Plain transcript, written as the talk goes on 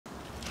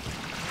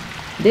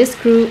This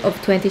crew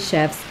of 20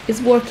 chefs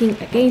is working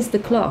against the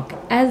clock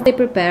as they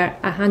prepare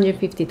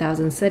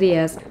 150,000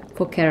 sadyas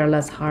for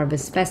Kerala's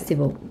harvest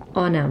festival,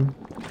 Onam.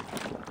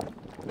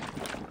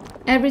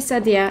 Every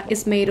sadya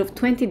is made of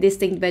 20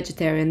 distinct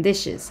vegetarian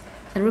dishes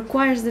and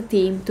requires the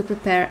team to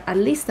prepare at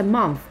least a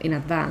month in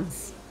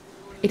advance.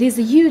 It is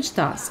a huge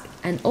task,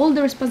 and all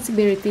the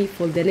responsibility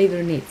for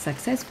delivering it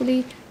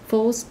successfully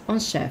falls on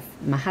Chef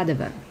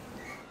Mahadevan.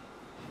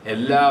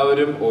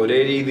 എല്ലാവരും ഒരേ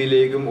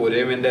രീതിയിലേക്കും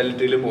ഒരേ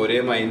മെന്റാലിറ്റിയിലും ഒരേ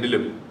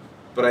മൈൻഡിലും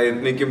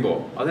പ്രയത്നിക്കുമ്പോൾ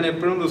അതിന്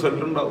എപ്പോഴും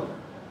result ഉണ്ടാവും.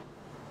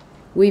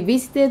 We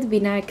visited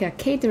Vinayaka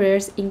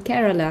Caterers in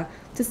Kerala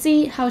to see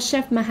how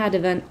Chef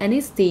Mahadevan and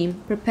his team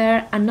prepare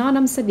an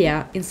Onam sadya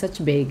in such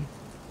big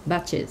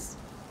batches.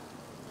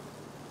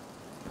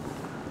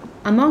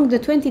 Among the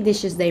 20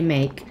 dishes they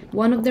make,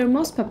 one of their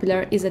most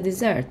popular is a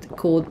dessert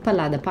called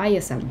palada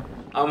payasam.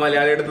 ആ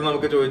മലയാളി അടുത്ത്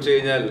നമുക്ക് ചോദിച്ചു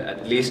കഴിഞ്ഞാൽ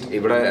at least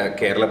ഇവിടെ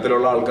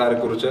കേരളത്തിലുള്ള ആൾക്കാരെ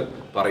കുറിച്ച്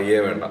പറയേ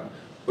വേണ്ട.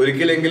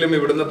 ഒരിക്കലെങ്കിലും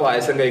ഇവിടുന്ന്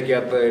പായസം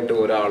കഴിക്കാത്തതായിട്ട്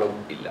ഒരാളും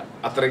ഇല്ല.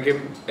 അത്രയ്ക്കും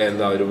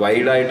എന്താ ഒരു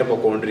വൈഡായിട്ട്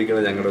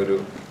പൊക്കോണ്ടിരിക്കുന്ന ഞങ്ങളുടെ ഒരു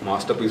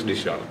മാസ്റ്റർ പീസ്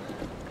ഡിഷാണ്.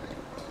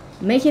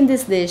 Making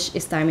this dish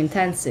is time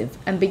intensive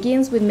and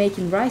begins with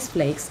making rice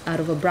flakes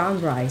out of a brown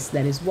rice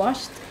that is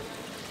washed,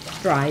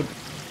 dried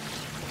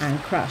and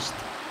crushed.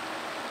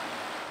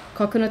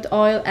 Coconut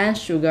oil and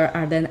sugar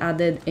are then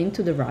added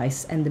into the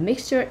rice and the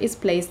mixture is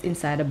placed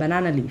inside a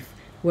banana leaf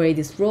where it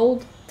is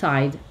rolled,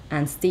 tied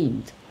and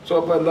steamed. So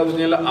അപ്പോൾ എന്താണെന്ന്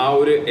വെച്ച് കഴിഞ്ഞാൽ ആ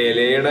ഒരു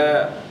ഇലയുടെ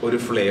ഒരു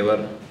flavour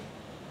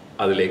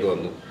അതിലേക്ക്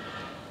വന്നു.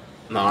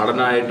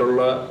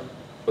 നാടനായിട്ടുള്ള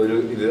ഒരു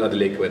ഇത്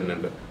അതിലേക്ക്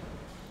വരുന്നുണ്ട്.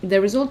 The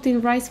resulting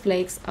rice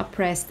flakes are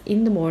pressed in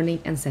the morning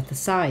and set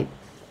aside.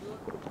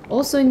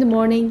 Also in the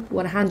morning,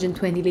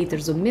 120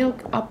 liters of milk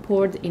are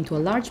poured into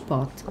a large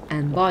pot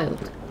and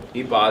boiled.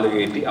 ഈ പാല്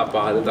കയറ്റി ആ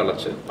പാല്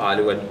തിളച്ച്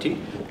പാല് വറ്റി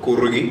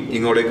കുറുകി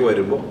ഇങ്ങോട്ടേക്ക്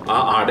വരുമ്പോൾ ആ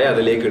അട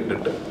അതിലേക്ക്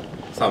ഇട്ടിട്ട്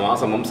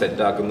സമാസമം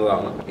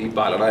സെറ്റാക്കുന്നതാണ് ഈ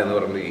പാലട എന്ന്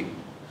പറയുന്നത്. ഈ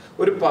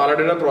ഒരു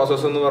പാലടയുടെ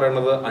പ്രോസസ്സ് എന്ന്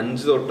പറയുന്നത്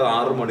 5 തൊട്ട്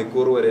 6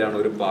 മണിക്കൂർ വരെയാണ്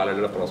ഒരു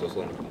പാലടയുടെ പ്രോസസ്സ്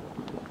നടക്കുന്നത്.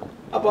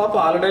 അപ്പോൾ ആ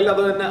പാലടയിൽ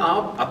അത് തന്നെ ആ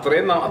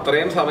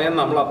അത്രയും സമയം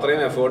നമ്മൾ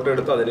അത്രയും എഫേർട്ട്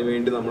എടുത്ത് അതിനു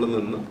വേണ്ടി നമ്മൾ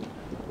നിന്ന്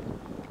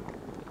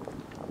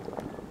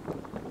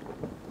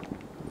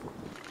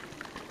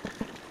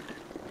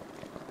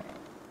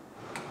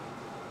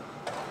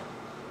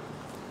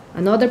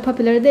Another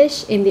popular dish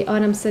in the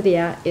Onam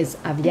sadya is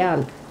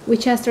avial,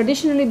 which has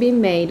traditionally been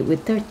made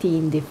with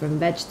 13 different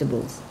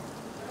vegetables.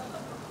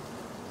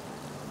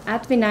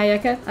 At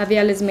Vinayaka,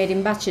 avial is made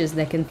in batches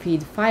that can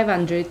feed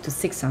 500 to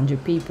 600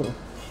 people.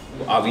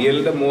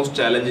 അവിയലിന്റെ most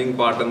challenging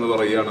part എന്ന്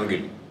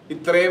പറയുകയാണെങ്കിൽ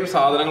ഇത്രയും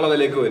സാധനങ്ങൾ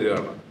അതിലേക്ക്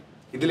വരികയാണ്.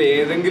 ഇതിൽ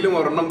ഏതെങ്കിലും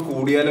ഒരെണ്ണം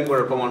കൂടിയാലും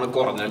കുഴപ്പമാണ്,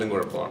 കുറഞ്ഞാലും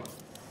കുഴപ്പമാണ്.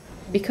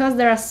 Because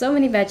there are so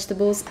many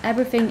vegetables,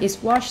 everything is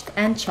washed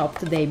and chopped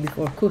the day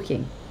before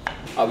cooking.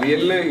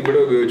 അവിയലിന് ഇവിടെ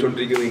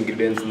ഉപയോഗിച്ചുകൊണ്ടിരിക്കുന്ന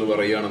ഇൻഗ്രീഡിയൻസ് എന്ന്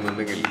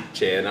പറയുകയാണെന്നുണ്ടെങ്കിൽ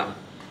ചേന,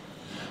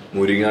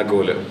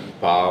 മുരിങ്ങാക്കോല്,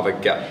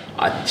 പാവയ്ക്ക,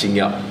 അച്ചിങ്ങ,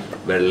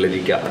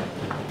 വെള്ളരിക്ക,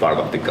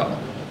 പടത്തിക്ക.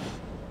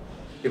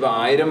 ഇപ്പം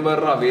 1000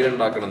 പേരുടെ അവിയൽ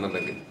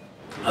ഉണ്ടാക്കണമെന്നുണ്ടെങ്കിൽ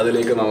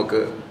അതിലേക്ക് നമുക്ക്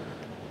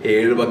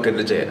 7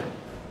 ബക്കറ്റ് ചേന.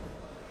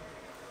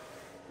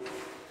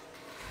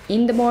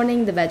 In the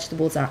morning, the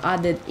vegetables are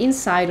added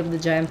inside of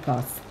the giant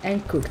pots and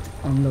cooked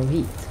on low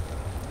heat.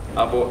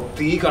 അപ്പോൾ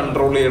തീ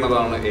കൺട്രോൾ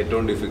ചെയ്യണതാണ്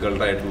ഏറ്റവും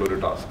ഡിഫിക്കൽട്ട് ആയിട്ടുള്ളൊരു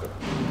ടാസ്ക്.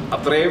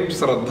 അത്രയും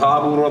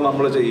ശ്രദ്ധാപൂർവം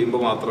നമ്മൾ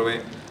ചെയ്യുമ്പോൾ മാത്രമേ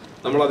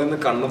നമ്മൾ അതിൽ നിന്ന്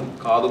കണ്ണും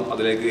കാതും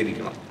അതിലേക്ക്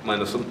ഇരിക്കണം,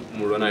 മനസ്സും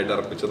മുഴുവനായിട്ട്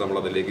അർപ്പിച്ച് നമ്മൾ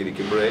അതിലേക്ക്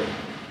ഇരിക്കുമ്പോഴേ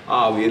ആ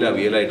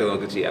അവിയലായിട്ട്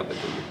നമുക്ക് ചെയ്യാൻ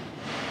പറ്റുള്ളൂ.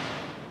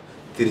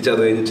 തിരിച്ചത്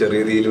കഴിഞ്ഞ്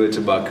ചെറിയ തീയിൽ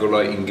വെച്ച്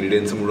ബാക്കിയുള്ള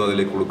ഇൻഗ്രീഡിയൻസ് മുഴുവൻ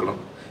അതിലേക്ക് കൊടുക്കണം.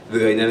 ഇത്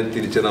കഴിഞ്ഞാൽ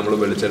തിരിച്ച് നമ്മൾ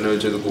വെളിച്ചെണ്ണ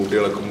വെച്ച് ഇത് കൂട്ടി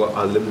ഇളക്കുമ്പോൾ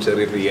അതിലും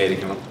ചെറിയ തീ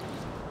ആയിരിക്കണം.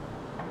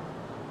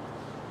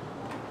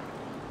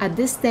 At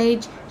this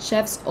stage,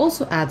 chefs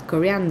also add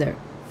coriander,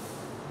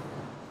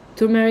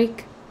 turmeric,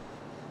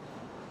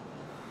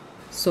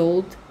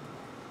 salt,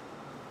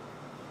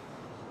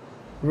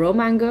 raw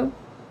mango,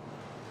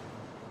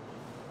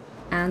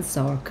 and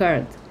sour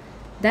curd.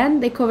 Then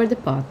they cover the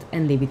pot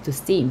and leave it to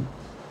steam.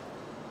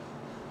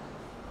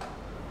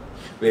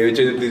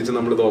 വേവിച്ച് തിരിച്ച്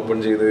നമ്മളിത് ഓപ്പൺ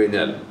ചെയ്ത്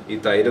കഴിഞ്ഞാൽ ഈ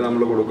തൈര്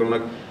നമ്മൾ കൊടുക്കുന്ന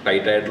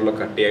ടൈറ്റായിട്ടുള്ള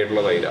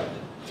കട്ടിയായിട്ടുള്ള തൈരാണ്.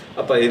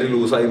 ആ തൈര്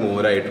ലൂസായി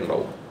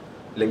മോരായിട്ടുണ്ടാവും,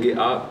 അല്ലെങ്കിൽ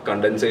ആ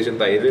കണ്ടൻസേഷൻ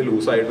തൈര്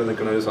ലൂസായിട്ട്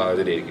നിൽക്കുന്ന ഒരു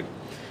സാഹചര്യമായിരിക്കും.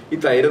 ഈ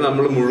തൈര്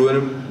നമ്മൾ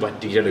മുഴുവനും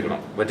വറ്റിച്ചെടുക്കണം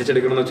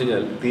എന്ന് വെച്ച്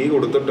കഴിഞ്ഞാൽ തീ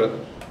കൊടുത്തിട്ട്.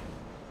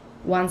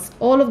 Once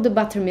all of the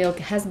buttermilk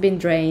has been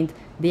drained,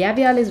 the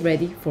avial is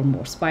ready for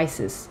more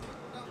spices.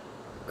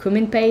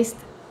 Cumin paste,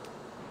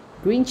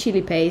 green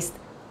chili paste,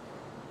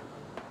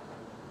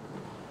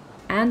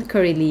 and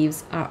curry leaves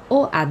are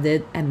all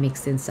added and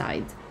mixed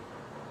inside.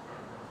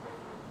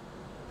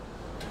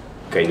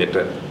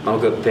 കഴിഞ്ഞിട്ട്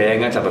നമുക്ക്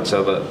തേങ്ങ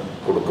ചതച്ചത്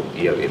കൊടുക്കും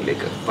ഈ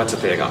അവിയലിലേക്ക്. പച്ച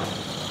തേങ്ങ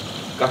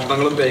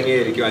കഷ്ണങ്ങളും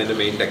തേങ്ങയായിരിക്കും അതിൻ്റെ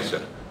മെയിൻ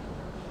ടെക്സ്ചർ.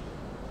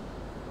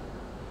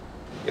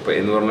 ഇപ്പം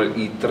എന്ന് പറഞ്ഞാൽ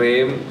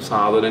ഇത്രയും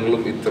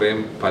സാധനങ്ങളും ഇത്രയും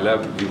പല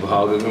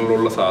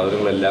വിഭാഗങ്ങളിലുള്ള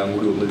സാധനങ്ങളെല്ലാം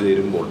കൂടി ഒന്ന്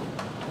ചേരുമ്പോൾ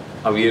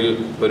അവിയൽ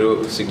ഒരു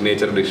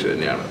സിഗ്നേച്ചർ ഡിഷ്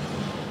തന്നെയാണ്.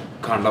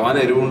 കണ്ടവാൻ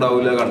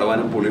എരിവുണ്ടാവില്ല,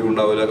 കണ്ടവാനും പുളിയും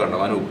ഉണ്ടാവില്ല,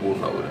 കണ്ടവാനും ഉപ്പും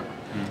ഉണ്ടാവില്ല,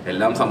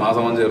 എല്ലാം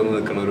സമാസമം ചേർന്ന്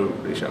നിൽക്കുന്ന ഒരു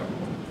ഡിഷാണ്.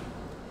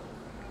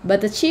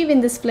 But achieving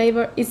this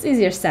flavor is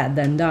easier said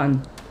than done.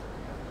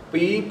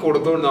 അപ്പോൾ ഈ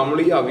നമ്മൾ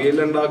ഈ അവിയൽ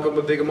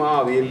ഉണ്ടാക്കുമ്പോഴത്തേക്കും ആ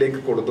അവിയലിലേക്ക്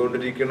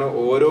കൊടുത്തുകൊണ്ടിരിക്കുന്ന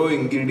ഓരോ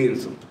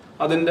ഇൻഗ്രീഡിയൻസും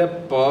അതിൻ്റെ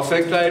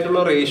പെർഫെക്റ്റ് ആയിട്ടുള്ള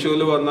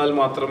റേഷ്യോയിൽ വന്നാൽ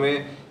മാത്രമേ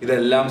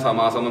ഇതെല്ലാം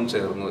സമാസമം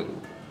ചേർന്ന് വരൂ.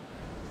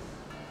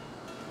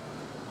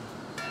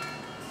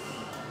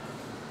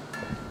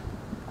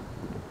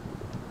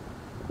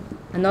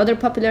 Another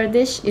popular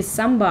dish is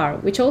sambar,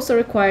 which also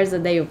requires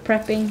a day of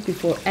prepping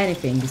before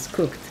anything is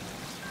cooked.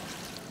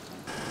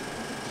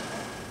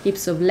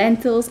 Heaps of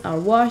lentils are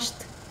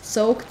washed,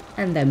 soaked,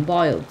 and then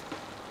boiled.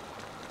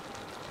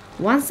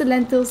 Once the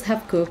lentils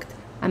have cooked,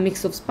 a mix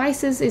of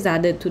spices is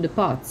added to the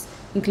pots,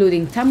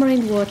 including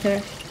tamarind water,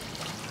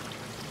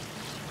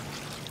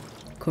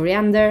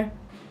 coriander,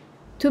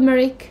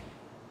 turmeric,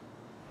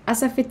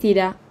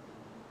 asafoetida,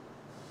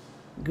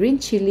 green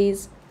chilies,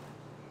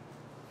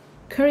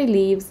 curry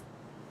leaves,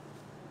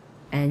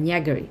 and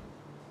jaggery.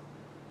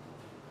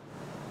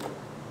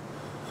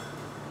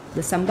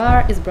 The sambar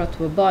is brought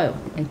to a boil,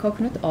 and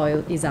coconut oil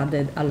is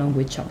added along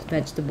with chopped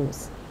vegetables.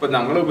 ഇപ്പോൾ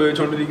ഞങ്ങൾ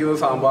ഉപയോഗിച്ചുകൊണ്ടിരിക്കുന്ന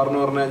സാമ്പാർ എന്ന്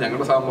പറഞ്ഞാൽ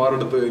ഞങ്ങളുടെ സാമ്പാർ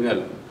എടുത്തു കഴിഞ്ഞാൽ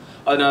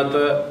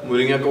അതിനകത്ത്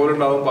മുരിങ്ങക്കോൽ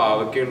ഉണ്ടാവും,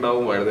 പാവയ്ക്ക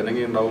ഉണ്ടാവും, വഴുതനങ്ങ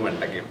ഉണ്ടാവും,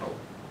 വെണ്ടയ്ക്ക ഉണ്ടാവും.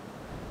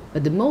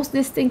 But the most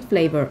distinct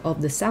flavor of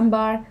the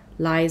sambar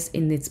lies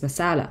in its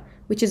masala,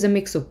 which is a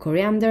mix of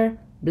coriander,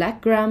 black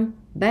gram,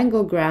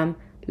 Bengal gram,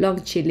 long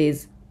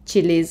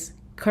chilies,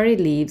 curry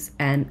leaves,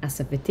 and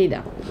asafoetida.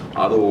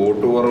 അത്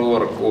ഓട്ടുവറവ്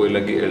വറക്കോ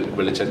ഇല്ലെങ്കിൽ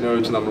വെളിച്ചെണ്ണ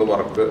ഒഴിച്ച് നമ്മൾ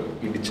വറുത്ത്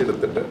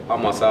ഇടിച്ചെടുത്തിട്ട് ആ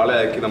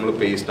മസാലയാക്കി നമ്മൾ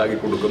പേസ്റ്റാക്കി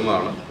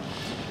കൊടുക്കുന്നതാണ്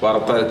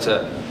വറുത്തരച്ച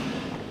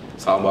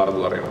സാമ്പാർ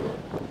എന്ന് പറയുന്നത്.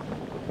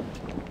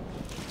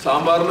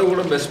 സാമ്പാറിൻ്റെ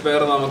കൂടെ ബെസ്റ്റ്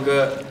പെയർ നമുക്ക്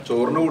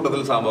ചോറിൻ്റെ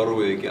കൂട്ടത്തിൽ സാമ്പാർ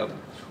ഉപയോഗിക്കാം,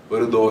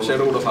 ഒരു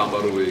ദോശയുടെ കൂടെ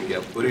സാമ്പാർ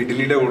ഉപയോഗിക്കാം, ഒരു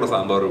ഇഡ്ഡലിയുടെ കൂടെ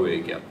സാമ്പാർ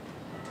ഉപയോഗിക്കാം.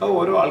 അത്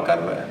ഓരോ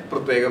ആൾക്കാരുടെ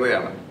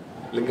പ്രത്യേകതയാണ്,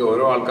 അല്ലെങ്കിൽ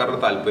ഓരോ ആൾക്കാരുടെ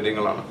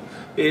താല്പര്യങ്ങളാണ്.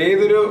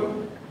 ഏതൊരു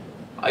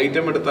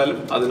ഐറ്റം എടുത്താലും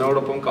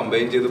അതിനോടൊപ്പം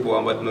കമ്പൈൻ ചെയ്ത്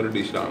പോകാൻ പറ്റുന്ന ഒരു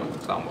ഡിഷാണ്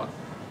sambar.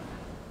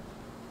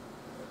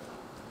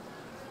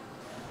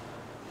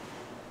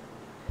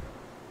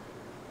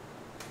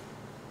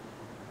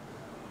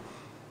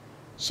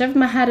 Chef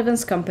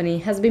Mahadevan's company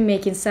has been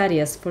making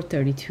sadyas for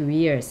 32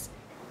 years.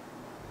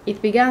 It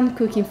began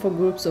cooking for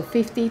groups of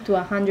 50 to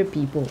 100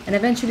 people and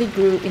eventually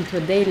grew into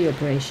a daily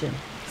operation,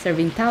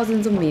 serving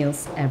thousands of meals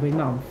every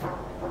month.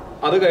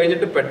 അത്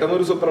കഴിഞ്ഞിട്ട്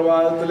പെട്ടെന്നൊരു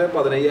സുപ്രഭാതത്തിൽ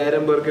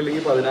 15,000 പേർക്ക്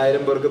അല്ലെങ്കിൽ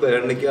 10,000 പേർക്ക്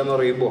തേണിക്കുക എന്ന്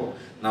പറയുമ്പോൾ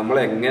നമ്മൾ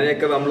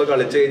എങ്ങനെയൊക്കെ നമ്മൾ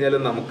കളിച്ചു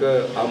കഴിഞ്ഞാലും നമുക്ക്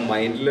ആ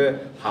മൈൻഡിൽ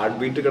ഹാർട്ട്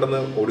ബീറ്റ്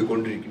കിടന്ന്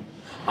ഓടിക്കൊണ്ടിരിക്കും.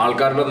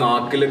 ആൾക്കാരുടെ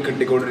നാക്കിൽ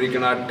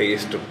കിട്ടിക്കൊണ്ടിരിക്കുന്ന ആ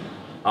ടേസ്റ്റും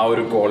ആ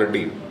ഒരു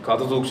ക്വാളിറ്റിയും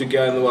കാത്തു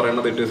സൂക്ഷിക്കുക എന്ന്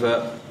പറയുന്നത് it is A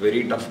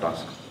very tough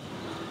task.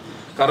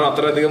 കാരണം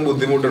അത്രയധികം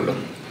ബുദ്ധിമുട്ടുണ്ട്.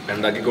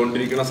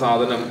 ഉണ്ടാക്കിക്കൊണ്ടിരിക്കുന്ന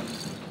സാധനം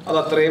അത്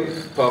അത്രയും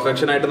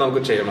പെർഫെക്ഷനായിട്ട്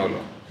നമുക്ക്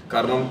ചെയ്യണമല്ലോ.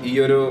 കാരണം ഈ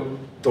ഒരു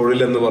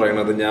തൊഴിലെന്ന്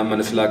പറയുന്നത് ഞാൻ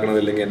മനസ്സിലാക്കണത്,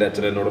 ഇല്ലെങ്കിൽ എൻ്റെ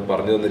അച്ഛൻ എന്നോട്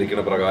പറഞ്ഞു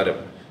തന്നിരിക്കുന്ന പ്രകാരം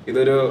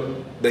ഇതൊരു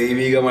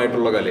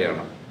ദൈവികമായിട്ടുള്ള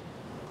കലയാണ്.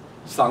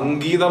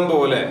 സംഗീതം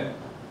പോലെ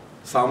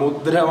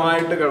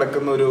സമുദ്രമായിട്ട്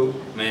കിടക്കുന്ന ഒരു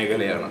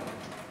മേഖലയാണ്.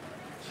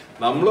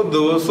 നമ്മൾ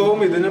ദിവസവും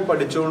ഇതിനെ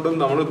പഠിച്ചുകൊണ്ടും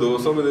നമ്മൾ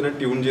ദിവസവും ഇതിനെ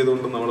ട്യൂൺ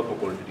ചെയ്തുകൊണ്ടും നമ്മൾ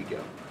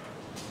പൊയ്ക്കൊണ്ടിരിക്കുകയാണ്.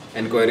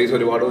 എൻക്വയറീസ്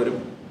ഒരുപാട് വരും.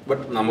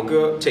 ബട്ട് നമുക്ക്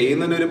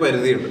ചെയ്യുന്നതിനൊരു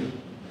പരിധിയുണ്ട്,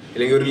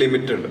 അല്ലെങ്കിൽ ഒരു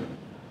ലിമിറ്റ് ഉണ്ട്.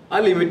 ആ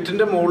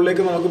ലിമിറ്റിൻ്റെ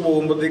മുകളിലേക്ക് നമുക്ക്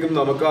പോകുമ്പോഴത്തേക്കും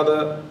നമുക്കത്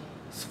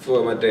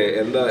മറ്റേ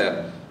എന്താ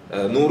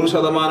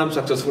 100%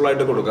 സക്സസ്ഫുൾ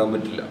ആയിട്ട് കൊടുക്കാൻ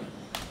പറ്റില്ല.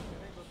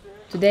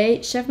 Today,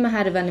 Chef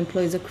Mahadevan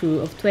employs a crew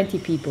of 20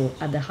 people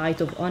at the height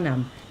of Onam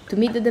to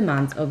meet the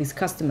demands of his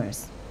customers.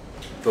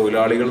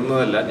 തൊഴിലാളികൾ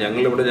എന്നതല്ല,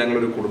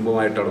 ഞങ്ങളൊരു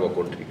കുടുംബമായിട്ടാണ്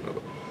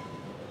പോയിക്കൊണ്ടിരിക്കുന്നത്.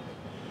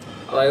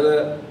 അതായത്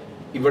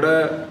ഇവിടെ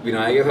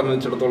വിനായകയെ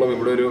സംബന്ധിച്ചിടത്തോളം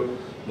ഇവിടെ ഒരു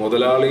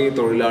മുതലാളി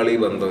തൊഴിലാളി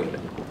ബന്ധമില്ല.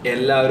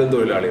 എല്ലാവരും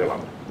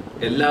തൊഴിലാളികളാണ്,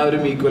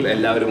 എല്ലാവരും ഈക്വൽ,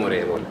 എല്ലാവരും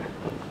ഒരേപോലെ.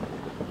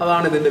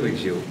 അതാണ് ഇതിൻ്റെ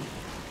വിഷയവും.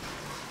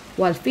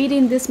 While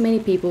feeding this many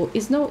people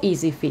is no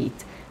easy feat,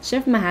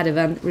 Chef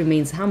Mahadevan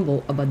remains humble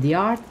about the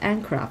art and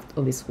craft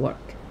of his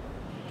work.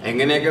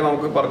 എങ്ങനെയൊക്കെ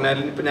നമുക്ക്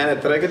പറഞ്ഞാലും ഇപ്പം ഞാൻ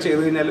എത്രയൊക്കെ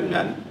ചെയ്തു കഴിഞ്ഞാലും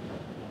ഞാൻ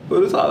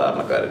ഒരു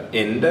സാധാരണക്കാരൻ.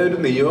 എൻ്റെ ഒരു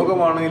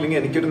നിയോഗമാണ്, ഇല്ലെങ്കിൽ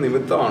എനിക്കൊരു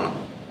നിമിത്തമാണ്.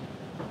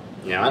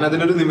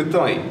 ഞാനതിനൊരു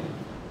നിമിത്തമായി.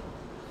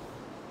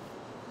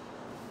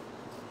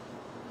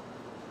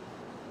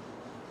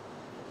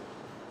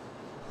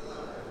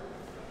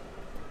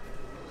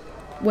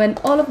 When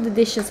all of the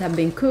dishes have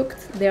been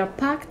cooked, they are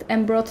packed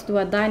and brought to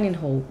a dining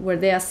hall where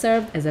they are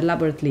served as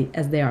elaborately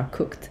as they are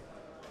cooked.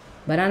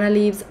 Banana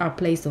leaves are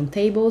placed on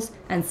tables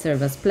and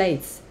served as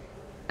plates.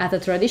 At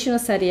a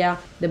traditional sadya,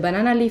 the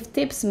banana leaf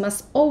tips must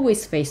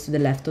always face to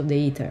the left of the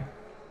eater.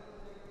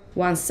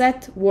 Once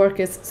set,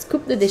 workers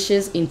scoop the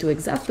dishes into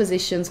exact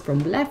positions from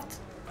left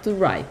to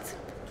right,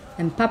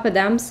 and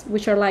papadams,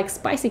 which are like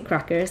spicy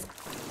crackers,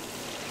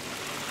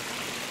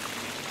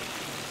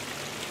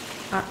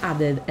 are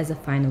added as a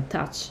final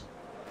touch.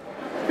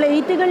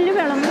 പ്ലേറ്റുകളിൽ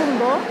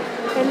വിളമ്പുമ്പോൾ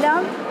എല്ലാ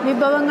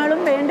വിഭവങ്ങളും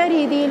വേണ്ട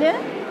രീതിയിൽ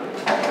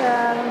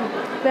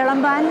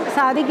വിളമ്പാൻ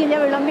സാധിക്കില്ല.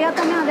 വിളമ്പിയാൽ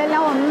തന്നെ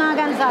അതെല്ലാം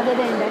ഒന്നാകാൻ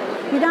സാധ്യതയുണ്ട്.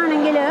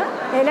 ഇതാണെങ്കിൽ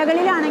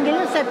ഇലകളിലാണെങ്കിൽ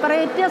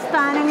സെപ്പറേറ്റ്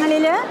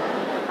സ്ഥാനങ്ങളിൽ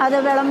അത്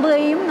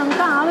വിളമ്പുകയും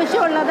നമുക്ക്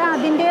ആവശ്യമുള്ളത്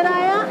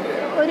അതിൻ്റേതായ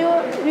ഒരു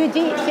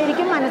രുചി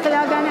ശരിക്കും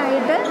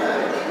മനസ്സിലാക്കാനായിട്ട്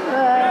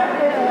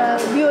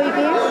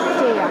ഉപയോഗിക്കുകയും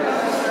ചെയ്യാം.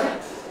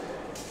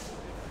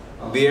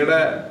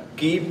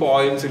 കീ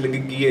പോയിന്റ്സ്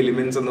അല്ലെങ്കിൽ കീ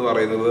എലിമെന്റ്സ് എന്ന്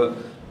പറയുന്നത്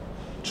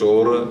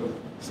ചോറ്,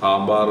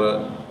 സാമ്പാർ,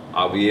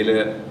 അവിയൽ,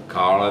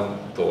 കാളൻ,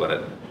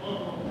 തോരൻ.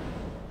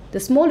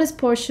 The smallest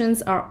portions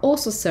are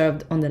also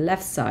served on the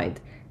left side,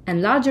 and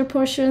larger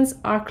portions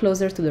are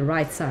closer to the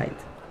right side.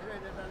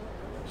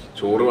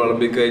 ചോറ്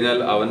വിളമ്പിക്കഴിഞ്ഞാൽ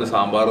അവന്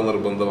സാമ്പാർ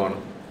നിർബന്ധമാണ്.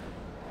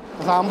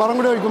 സാമ്പാറും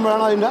കൂടി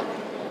ഒഴിക്കുമ്പോഴാണ് അതിൻ്റെ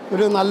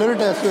ഒരു നല്ലൊരു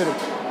ടേസ്റ്റ് വരും.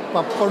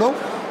 പപ്പടവും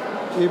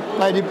ഈ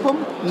പരിപ്പും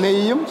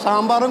നെയ്യും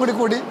സാമ്പാറും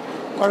കൂടി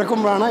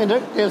കുഴക്കുമ്പോഴാണ് അതിൻ്റെ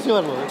ടേസ്റ്റ്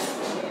വരുന്നത്.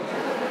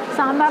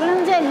 സാമ്പാറിൽ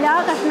വെച്ചാൽ എല്ലാ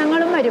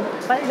കഷ്ണങ്ങളും വരും,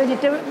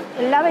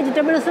 എല്ലാ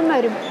വെജിറ്റബിൾസും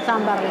വരും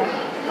സാമ്പാറിൽ.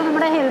 അപ്പോൾ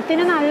നമ്മുടെ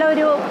ഹെൽത്തിന്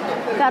നല്ലൊരു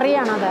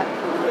കറിയാണത്.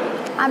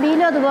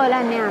 അവിയലും അതുപോലെ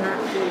തന്നെയാണ്,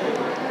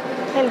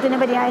 ഹെൽത്തിന്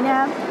പറ്റി. അതിന്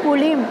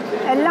പുളിയും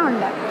എല്ലാം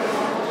ഉണ്ട്.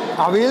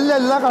 അവിയലിൽ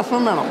എല്ലാ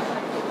കഷ്ണവും വേണം.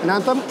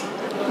 അതിനകത്ത്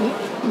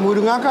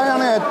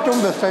മുരിങ്ങാക്കായാണ് ഏറ്റവും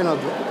ബെസ്റ്റ്.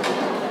 അതിനകത്ത്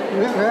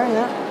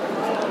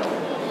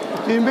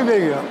ചീമ്പി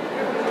കഴിക്കുക,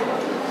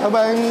 അത്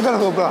ഭയങ്കര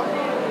സൂപ്പറാണ്.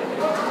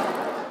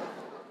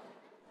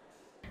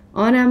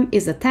 Onam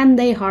is a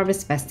 10-day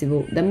harvest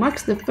festival that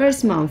marks the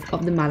first month of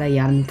the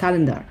Malayalam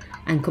calendar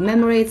and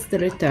commemorates the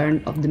return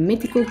of the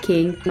mythical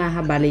King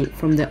Mahabali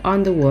from the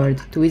underworld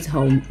to his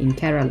home in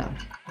Kerala.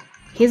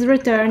 His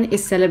return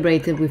is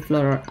celebrated with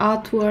floral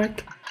artwork,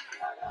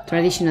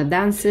 traditional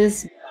dances,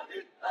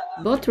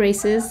 boat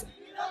races,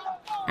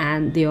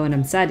 and the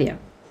Onam sadya.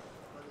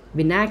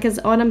 Vinayaka's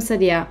Onam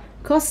sadya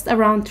costs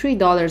around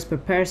 $3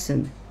 per person,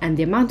 and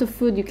the amount of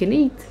food you can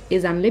eat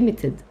is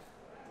unlimited.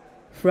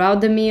 Throughout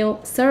the meal,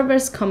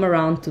 servers come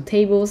around to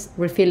tables,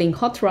 refilling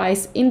hot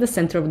rice in the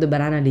center of the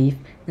banana leaf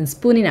and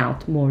spooning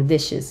out more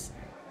dishes.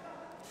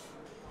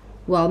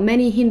 While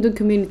many Hindu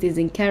communities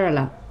in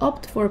Kerala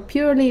opt for a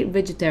purely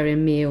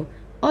vegetarian meal,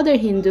 other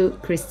Hindu,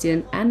 Christian,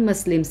 and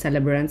Muslim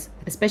celebrants,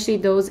 especially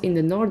those in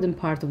the northern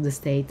part of the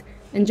state,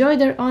 enjoy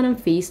their Onam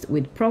feast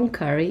with prawn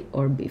curry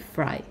or beef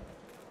fry.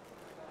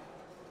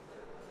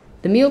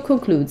 The meal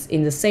concludes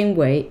in the same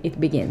way it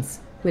begins,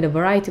 with a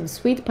variety of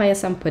sweet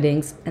payasam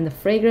puddings and a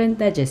fragrant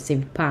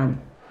digestive pan.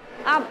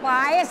 ആ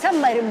പായസം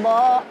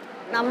വരുമ്പോൾ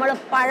നമ്മൾ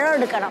പഴം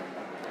എടുക്കണം.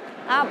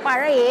 ആ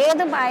പഴം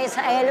ഏത്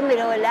പായസമായാലും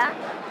വരുമല്ല,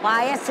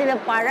 പായസത്തിൽ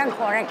പഴം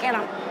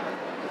കുഴയ്ക്കണം.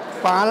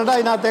 പാലട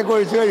അതിനകത്തേക്ക്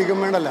ഒഴിച്ച്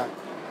കഴിക്കുമ്പോഴല്ല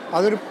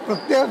അതൊരു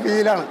പ്രത്യേക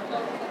ഫീലാണ്.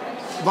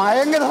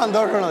 ഭയങ്കര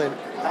സന്തോഷമാണ് അതിന്.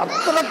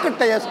 അത്രയ്ക്ക്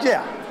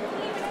ടേസ്റ്റിയാണ്.